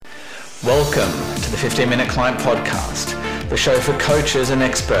Welcome to the 15-Minute Client Podcast, the show for coaches and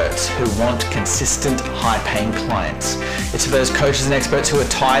experts who want consistent, high-paying clients. It's for those coaches and experts who are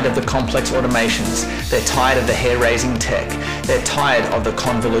tired of the complex automations. They're tired of the hair-raising tech. They're tired of the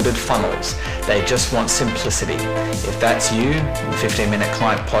convoluted funnels. They just want simplicity. If that's you, the 15-Minute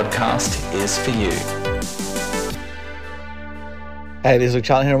Client Podcast is for you. Hey, this is Luke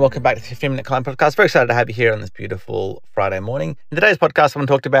Charlie here, and welcome back to the 15-Minute Client Podcast. Very excited to have you here on this beautiful Friday morning. In today's podcast, I'm going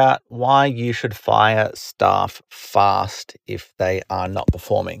to talk about why you should fire staff fast if they are not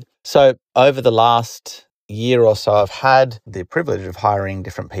performing. So over the last year or so, I've had the privilege of hiring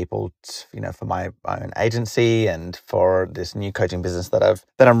different people, for my own agency and for this new coaching business that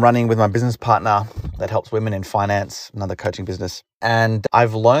I'm running with my business partner that helps women in finance, another coaching business. And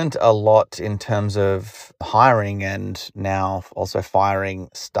I've learned a lot in terms of hiring and now also firing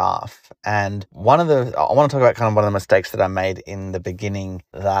staff. And I want to talk about kind of one of the mistakes that I made in the beginning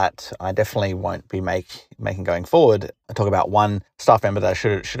that I definitely won't be making going forward. I talk about one staff member that I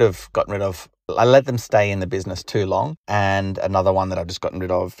should have gotten rid of. I let them stay in the business too long, and another one that I've just gotten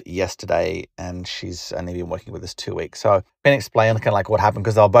rid of yesterday, and she's only been working with us 2 weeks. So I've been explaining kind of like what happened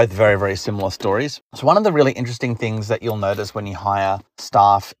because they're both very, very similar stories. So one of the really interesting things that you'll notice when you hire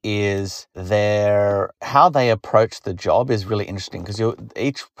staff is how they approach the job is really interesting because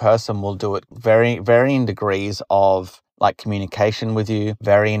each person will do it varying degrees of like communication with you,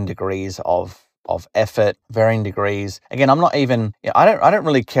 varying degrees of effort, varying degrees. Again, I'm not even, I don't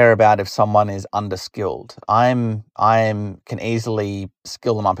really care about if someone is underskilled. I can easily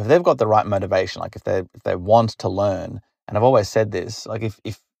skill them up if they've got the right motivation, like if they want to learn. And I've always said this, like if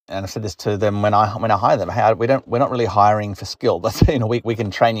and I've said this to them when I hire them, hey, we're not really hiring for skill. That's, we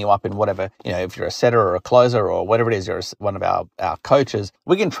can train you up in whatever, if you're a setter or a closer or whatever it is, you're one of our coaches,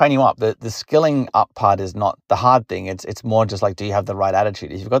 we can train you up. The skilling up part is not the hard thing. It's more just like, do you have the right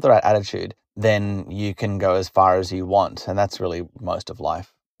attitude? If you've got the right attitude, then you can go as far as you want. And that's really most of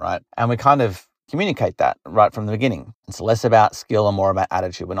life, right? And we kind of communicate that right from the beginning. It's less about skill and more about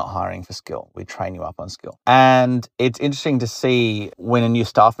attitude. We're not hiring for skill. We train you up on skill. And it's interesting to see when a new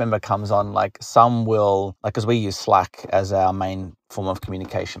staff member comes on, like some will, like, because we use Slack as our main form of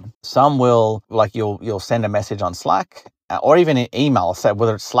communication. Some will, like you'll send a message on Slack or even an email, so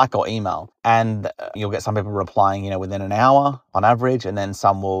whether it's Slack or email, and you'll get some people replying, within an hour on average, and then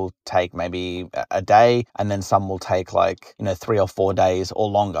some will take maybe a day, and then some will take 3 or 4 days or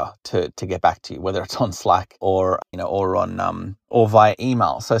longer to get back to you, whether it's on Slack or or via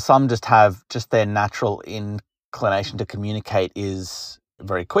email. So some just have their natural inclination to communicate is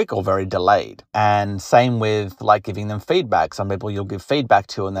very quick or very delayed. And same with giving them feedback. Some people you'll give feedback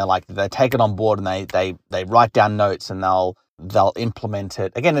to and they take it on board and they write down notes and they'll implement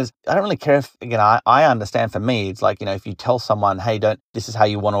it. Again, I don't really care if, I understand for me, it's if you tell someone, hey, this is how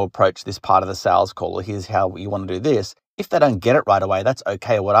you want to approach this part of the sales call, or here's how you want to do this. If they don't get it right away, that's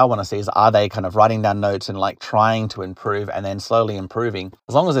okay. What I want to see is, are they kind of writing down notes and trying to improve and then slowly improving?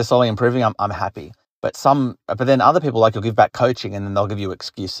 As long as they're slowly improving, I'm happy. But then other people, you'll give back coaching and then they'll give you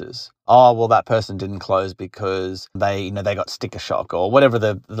excuses. Oh, well, that person didn't close because they got sticker shock or whatever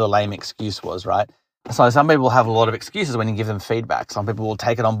the lame excuse was, right? So some people have a lot of excuses when you give them feedback. Some people will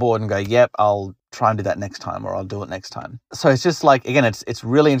take it on board and go, yep, I'll try and do that next time, or I'll do it next time. So it's just again, it's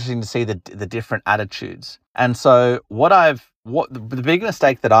really interesting to see the different attitudes. And so the big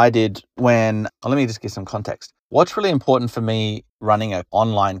mistake that I did let me just give some context. What's really important for me running an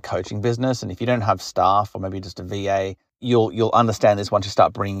online coaching business, and if you don't have staff or maybe just a VA, you'll understand this once you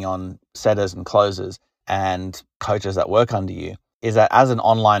start bringing on setters and closers and coaches that work under you, is that as an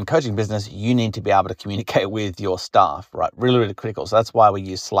online coaching business, you need to be able to communicate with your staff, right? Really, really critical. So that's why we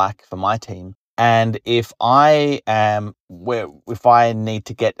use Slack for my team. And if I need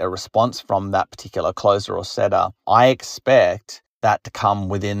to get a response from that particular closer or setter, I expect that to come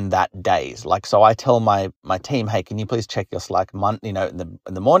within that days. So I tell my team, hey, can you please check your Slack in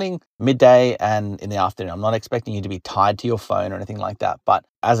the morning, midday, and in the afternoon. I'm not expecting you to be tied to your phone or anything like that. But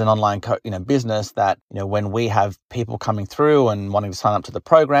as an online business, that when we have people coming through and wanting to sign up to the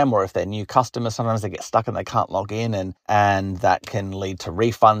program, or if they're new customers, sometimes they get stuck and they can't log in, and that can lead to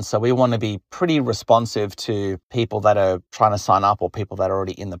refunds. So we want to be pretty responsive to people that are trying to sign up or people that are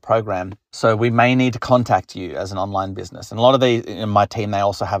already in the program. So we may need to contact you as an online business. And a lot of these in my team, they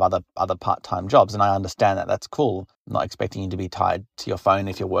also have other part-time jobs, and I understand that. That's cool. not expecting you to be tied to your phone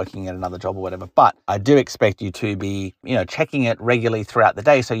if you're working at another job or whatever, but I do expect you to be, checking it regularly throughout the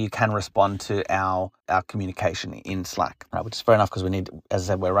day so you can respond to our communication in Slack, right? Which is fair enough because we need, as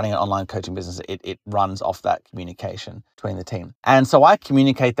I said, we're running an online coaching business. It runs off that communication between the team. And so I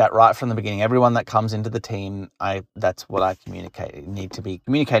communicate that right from the beginning. Everyone that comes into the team, that's what I communicate, need to be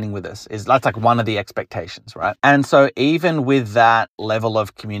communicating with us. That's like one of the expectations, right? And so even with that level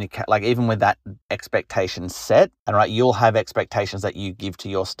of even with that expectation set, and right, you'll have expectations that you give to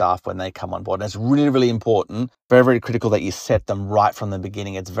your staff when they come on board. And it's really, really important, very, very critical that you set them right from the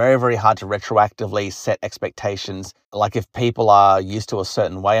beginning. It's very, very hard to retroactively set expectations. Like if people are used to a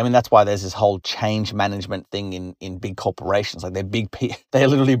certain way, I mean, that's why there's this whole change management thing in big corporations. Like they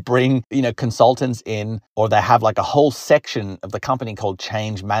literally bring, consultants in, or they have like a whole section of the company called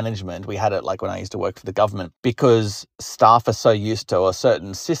change management. We had it like when I used to work for the government, because staff are so used to a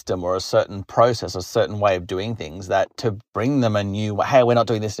certain system or a certain process, a certain way of doing things, that to bring them a new, hey, we're not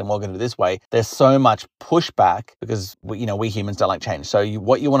doing this and we're going to do this way, there's so much pushback because we humans don't like change. So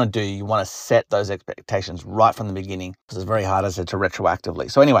what you want to do, you want to set those expectations right from the beginning, because it's very hard, as I said, to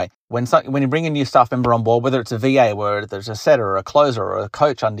retroactively. So anyway, when you bring a new staff member on board, whether it's a VA, whether there's a setter or a closer or a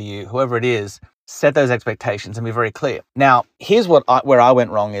coach under you, whoever it is, set those expectations and be very clear. Now, here's where I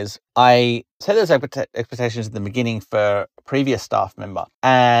went wrong is I set those expectations at the beginning for a previous staff member,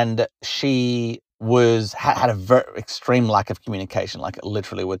 and she had a very extreme lack of communication. Like it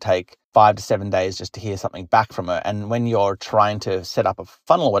literally would take 5 to 7 days just to hear something back from her. And when you're trying to set up a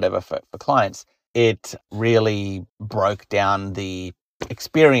funnel or whatever for clients, it really broke down the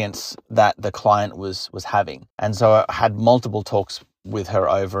experience that the client was having. And so I had multiple talks with her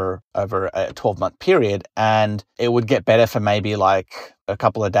over a 12-month period, and it would get better for maybe like a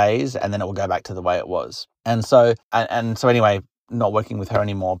couple of days, and then it would go back to the way it was. And so anyway, not working with her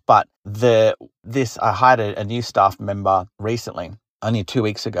anymore. But I hired a new staff member recently, only 2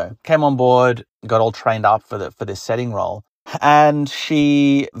 weeks ago, came on board, got all trained up for this setting role. And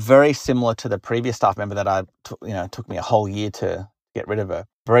she, very similar to the previous staff member that took me a whole year to get rid of her,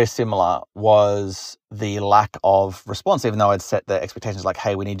 very similar was the lack of response, even though I'd set the expectations like,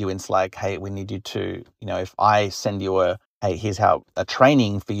 hey, we need you in Slack. Hey, we need you to, if I send you hey, here's how a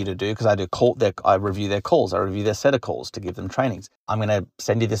training for you to do, because I review their calls. I review their set of calls to give them trainings. I'm going to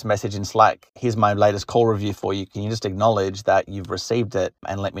send you this message in Slack. Here's my latest call review for you. Can you just acknowledge that you've received it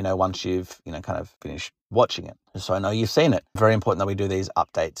and let me know once you've, kind of finished watching it, so I know you've seen it. Very important that we do these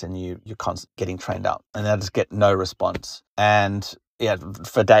updates and you're constantly getting trained up. And then I just get no response. And yeah,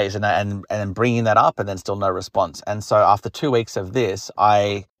 for days and then bringing that up and then still no response. And so after 2 weeks of this,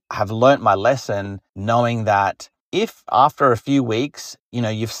 I have learnt my lesson, knowing that if after a few weeks,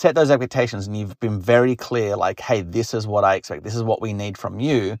 you've set those expectations and you've been very clear, like, hey, this is what I expect. This is what we need from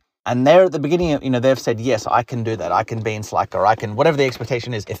you. And they're at the beginning, they've said, yes, I can do that. I can be in Slack, or I can, whatever the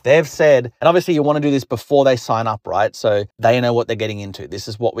expectation is. If they've said, and obviously you want to do this before they sign up, right? So they know what they're getting into. This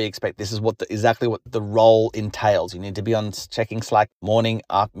is what we expect. This is exactly what the role entails. You need to be on checking Slack morning,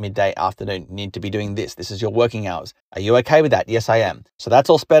 midday, afternoon. You need to be doing this. This is your working hours. Are you okay with that? Yes, I am. So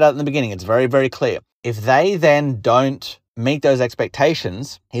that's all spelled out in the beginning. It's very, very clear. If they then don't meet those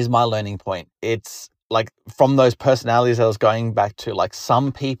expectations, here's my learning point. It's like from those personalities I was going back to, like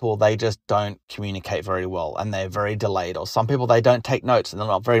some people, they just don't communicate very well and they're very delayed, or some people, they don't take notes and they're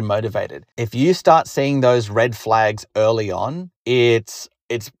not very motivated. If you start seeing those red flags early on, it's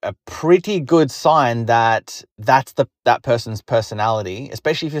a pretty good sign that that's that person's personality,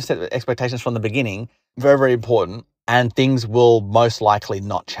 especially if you set expectations from the beginning. Very, very important. And things will most likely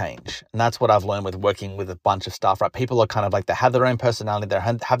not change. And that's what I've learned with working with a bunch of staff, right? People are kind of like, they have their own personality, they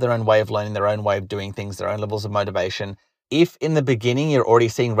have their own way of learning, their own way of doing things, their own levels of motivation. If in the beginning you're already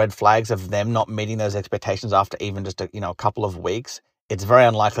seeing red flags of them not meeting those expectations after even just a couple of weeks, it's very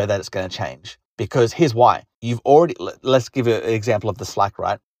unlikely that it's going to change. Because here's why. Let's give an example of the Slack,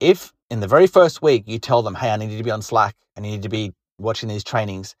 right? If in the very first week you tell them, hey, I need you to be on Slack, I need you to be watching these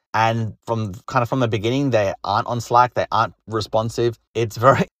trainings, and from the beginning they aren't on Slack, they aren't responsive, it's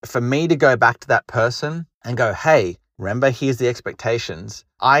for me to go back to that person and go, hey, remember, here's the expectations.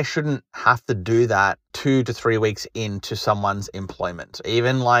 I shouldn't have to do that 2 to 3 weeks into someone's employment,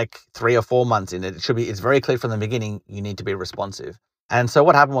 even like 3 or 4 months in it. It's very clear from the beginning, you need to be responsive. And so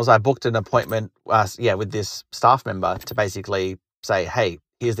what happened was I booked an appointment with this staff member to basically say, hey,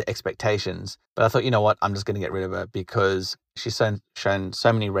 here's the expectations. But I thought, you know what, I'm just going to get rid of her because she's shown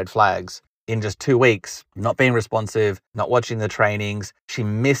so many red flags in just 2 weeks, not being responsive, not watching the trainings. She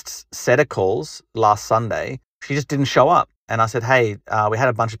missed set of calls last Sunday. She just didn't show up. And I said, hey, we had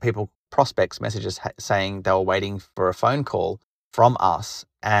a bunch of prospects messages saying they were waiting for a phone call from us.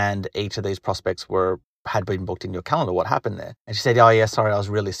 And each of these prospects were had been booked in your calendar. What happened there? And she said, oh yeah, sorry, I was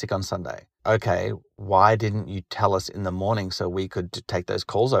really sick on Sunday. Okay, why didn't you tell us in the morning so we could take those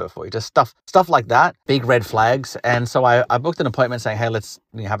calls over for you? Just stuff like that, big red flags. And so I booked an appointment saying, hey, let's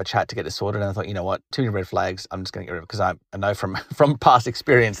have a chat to get this sorted. And I thought, you know what, too many red flags. I'm just going to get rid of it because I know from past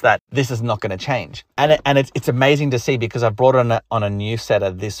experience that this is not going to change. And it's amazing to see because I've brought on a new setter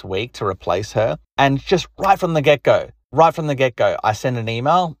this week to replace her. And just right from the get-go, I send an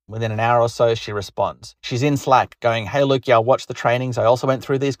email. Within an hour or so, she responds. She's in Slack going, hey, Luke, yeah, I watched the trainings. I also went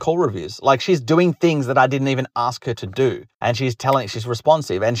through these call reviews. Like she's doing things that I didn't even ask her to do. And she's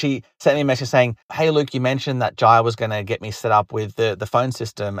responsive. And she sent me a message saying, hey, Luke, you mentioned that Jai was going to get me set up with the phone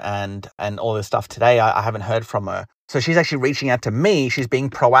system and all this stuff today. I haven't heard from her. So she's actually reaching out to me. She's being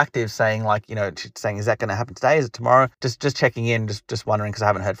proactive, saying like, she's saying, is that going to happen today? Is it tomorrow? Just checking in, just wondering because I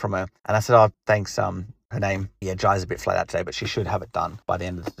haven't heard from her. And I said, oh, thanks. Her name, Jai's a bit flat out today, but she should have it done by the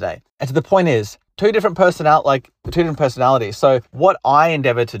end of the day. And so the point is, two different personalities. So what I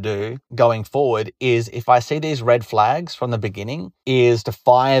endeavor to do going forward is if I see these red flags from the beginning is to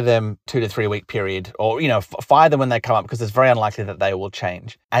fire them 2 to 3 week period or, fire them when they come up because it's very unlikely that they will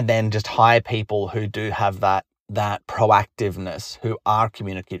change. And then just hire people who do have that proactiveness, who are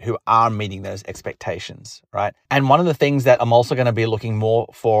communicative, who are meeting those expectations, right? And one of the things that I'm also going to be looking more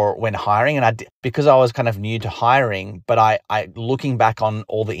for when hiring, and because I was kind of new to hiring, but I looking back on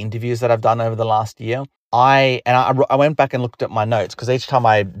all the interviews that I've done over the last year, I went back and looked at my notes because each time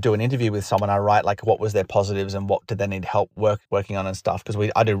I do an interview with someone, I write like what was their positives and what did they need help working on and stuff. Because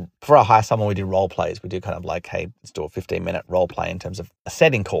before I hire someone, we do role plays. We do kind of like, hey, let's do a 15-minute role play in terms of a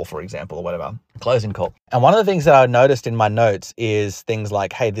setting call, for example, or whatever, closing call. And one of the things that I noticed in my notes is things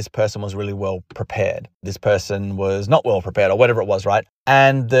like, hey, this person was really well prepared. This person was not well prepared or whatever it was, right?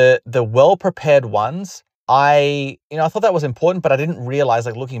 And the well prepared ones, I thought that was important, but I didn't realize,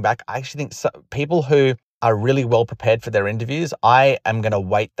 like looking back, I actually think people who are really well prepared for their interviews, I am going to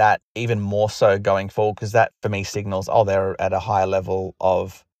weight that even more so going forward because that for me signals, they're at a higher level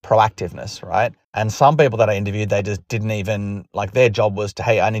of proactiveness, right? And some people that I interviewed, they just didn't even, like their job was to,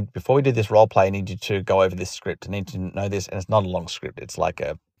 hey, before we do this role play, I need you to go over this script. I need to know this. And it's not a long script. It's like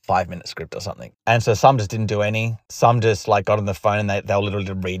a 5-minute script or something. And so some just didn't do any. Some just like got on the phone and they were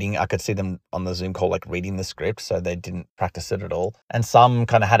literally reading. I could see them on the Zoom call, like reading the script. So they didn't practice it at all. And some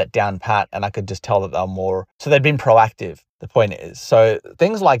kind of had it down pat and I could just tell that they were more, so they'd been proactive. The point is, so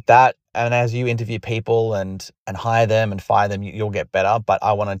things like that. And as you interview people and hire them and fire them, you'll get better. But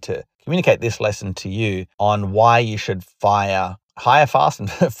I wanted to communicate this lesson to you on why you should hire fast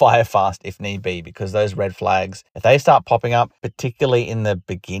and fire fast if need be, because those red flags, if they start popping up, particularly in the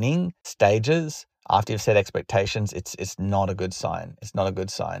beginning stages, after you've set expectations, it's not a good sign. It's not a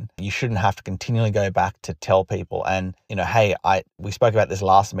good sign. You shouldn't have to continually go back to tell people. And, hey, we spoke about this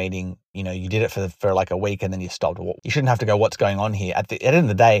last meeting, you did it for like a week and then you stopped. You shouldn't have to go, what's going on here? At the end of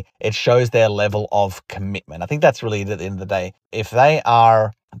the day, it shows their level of commitment. I think that's really it at the end of the day. If they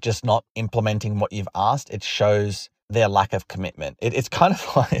are just not implementing what you've asked, it shows their lack of commitment. It's kind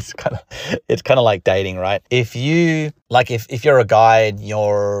of like dating, right? If you're a guy and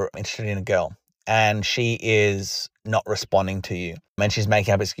you're interested in a girl and she is not responding to you and she's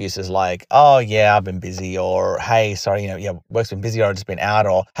making up excuses like, oh yeah, I've been busy, or hey, sorry, work's been busy, or I've just been out,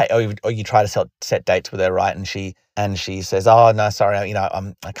 or hey, or you try to set dates with her, right? And she says, oh no, sorry,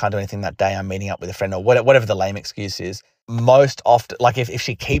 I can't do anything that day. I'm meeting up with a friend, or whatever the lame excuse is. Most often, like if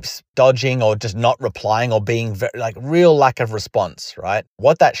she keeps dodging or just not replying or being very, like real lack of response, right?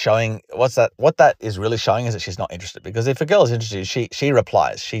 What that is really showing is that she's not interested. Because if a girl is interested, she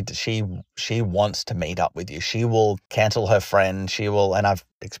replies. She wants to meet up with you. She will cancel her friend. She will, and I've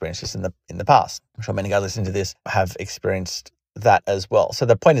experienced this in the past. I'm sure many guys listening to this have experienced that as well. So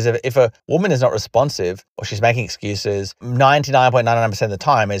the point is, if a woman is not responsive or she's making excuses, 99.99% of the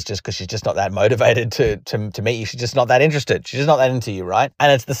time is just because she's just not that motivated to meet you. She's just not that interested. She's just not that into you, right?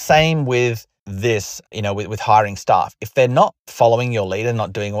 And it's the same with this, with hiring staff. If they're not following your lead and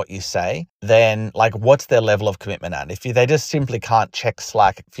not doing what you say, then like what's their level of commitment at? If they just simply can't check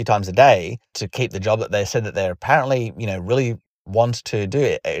Slack a few times a day to keep the job that they said that they're apparently, really wants to do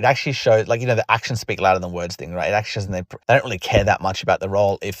it actually shows, like, the actions speak louder than words thing, right? It actually shows they don't really care that much about the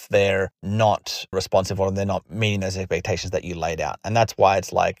role if they're not responsive or they're not meeting those expectations that you laid out. And that's why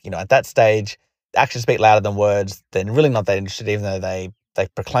it's like, at that stage, actions speak louder than words. They're really not that interested, even though they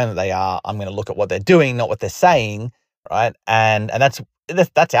proclaim that they are. I'm going to look at what they're doing, not what they're saying, right? And that's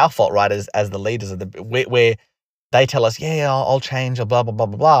our fault, right? As the leaders of where they tell us, yeah, I'll change, or blah, blah, blah,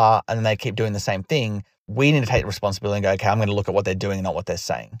 blah, blah, and then they keep doing the same thing. We need to take responsibility and go, okay, I'm going to look at what they're doing, not what they're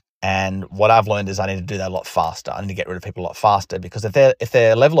saying. And what I've learned is I need to do that a lot faster. I need to get rid of people a lot faster, because if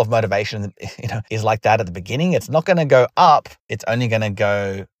their level of motivation, is like that at the beginning, it's not going to go up. It's only going to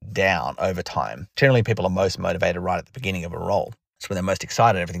go down over time. Generally, people are most motivated right at the beginning of a role. It's when they're most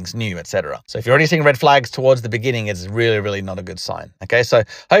excited, everything's new, etc. So if you're already seeing red flags towards the beginning, it's really, really not a good sign. Okay, so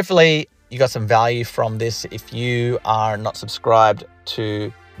hopefully you got some value from this. If you are not subscribed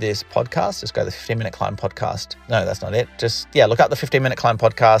to this podcast, just go to the 15-Minute Climb podcast. No, that's not it. Just, look up the 15-Minute Climb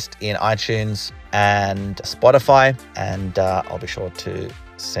podcast in iTunes and Spotify, and I'll be sure to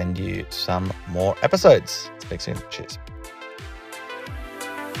send you some more episodes. Speak soon. Cheers.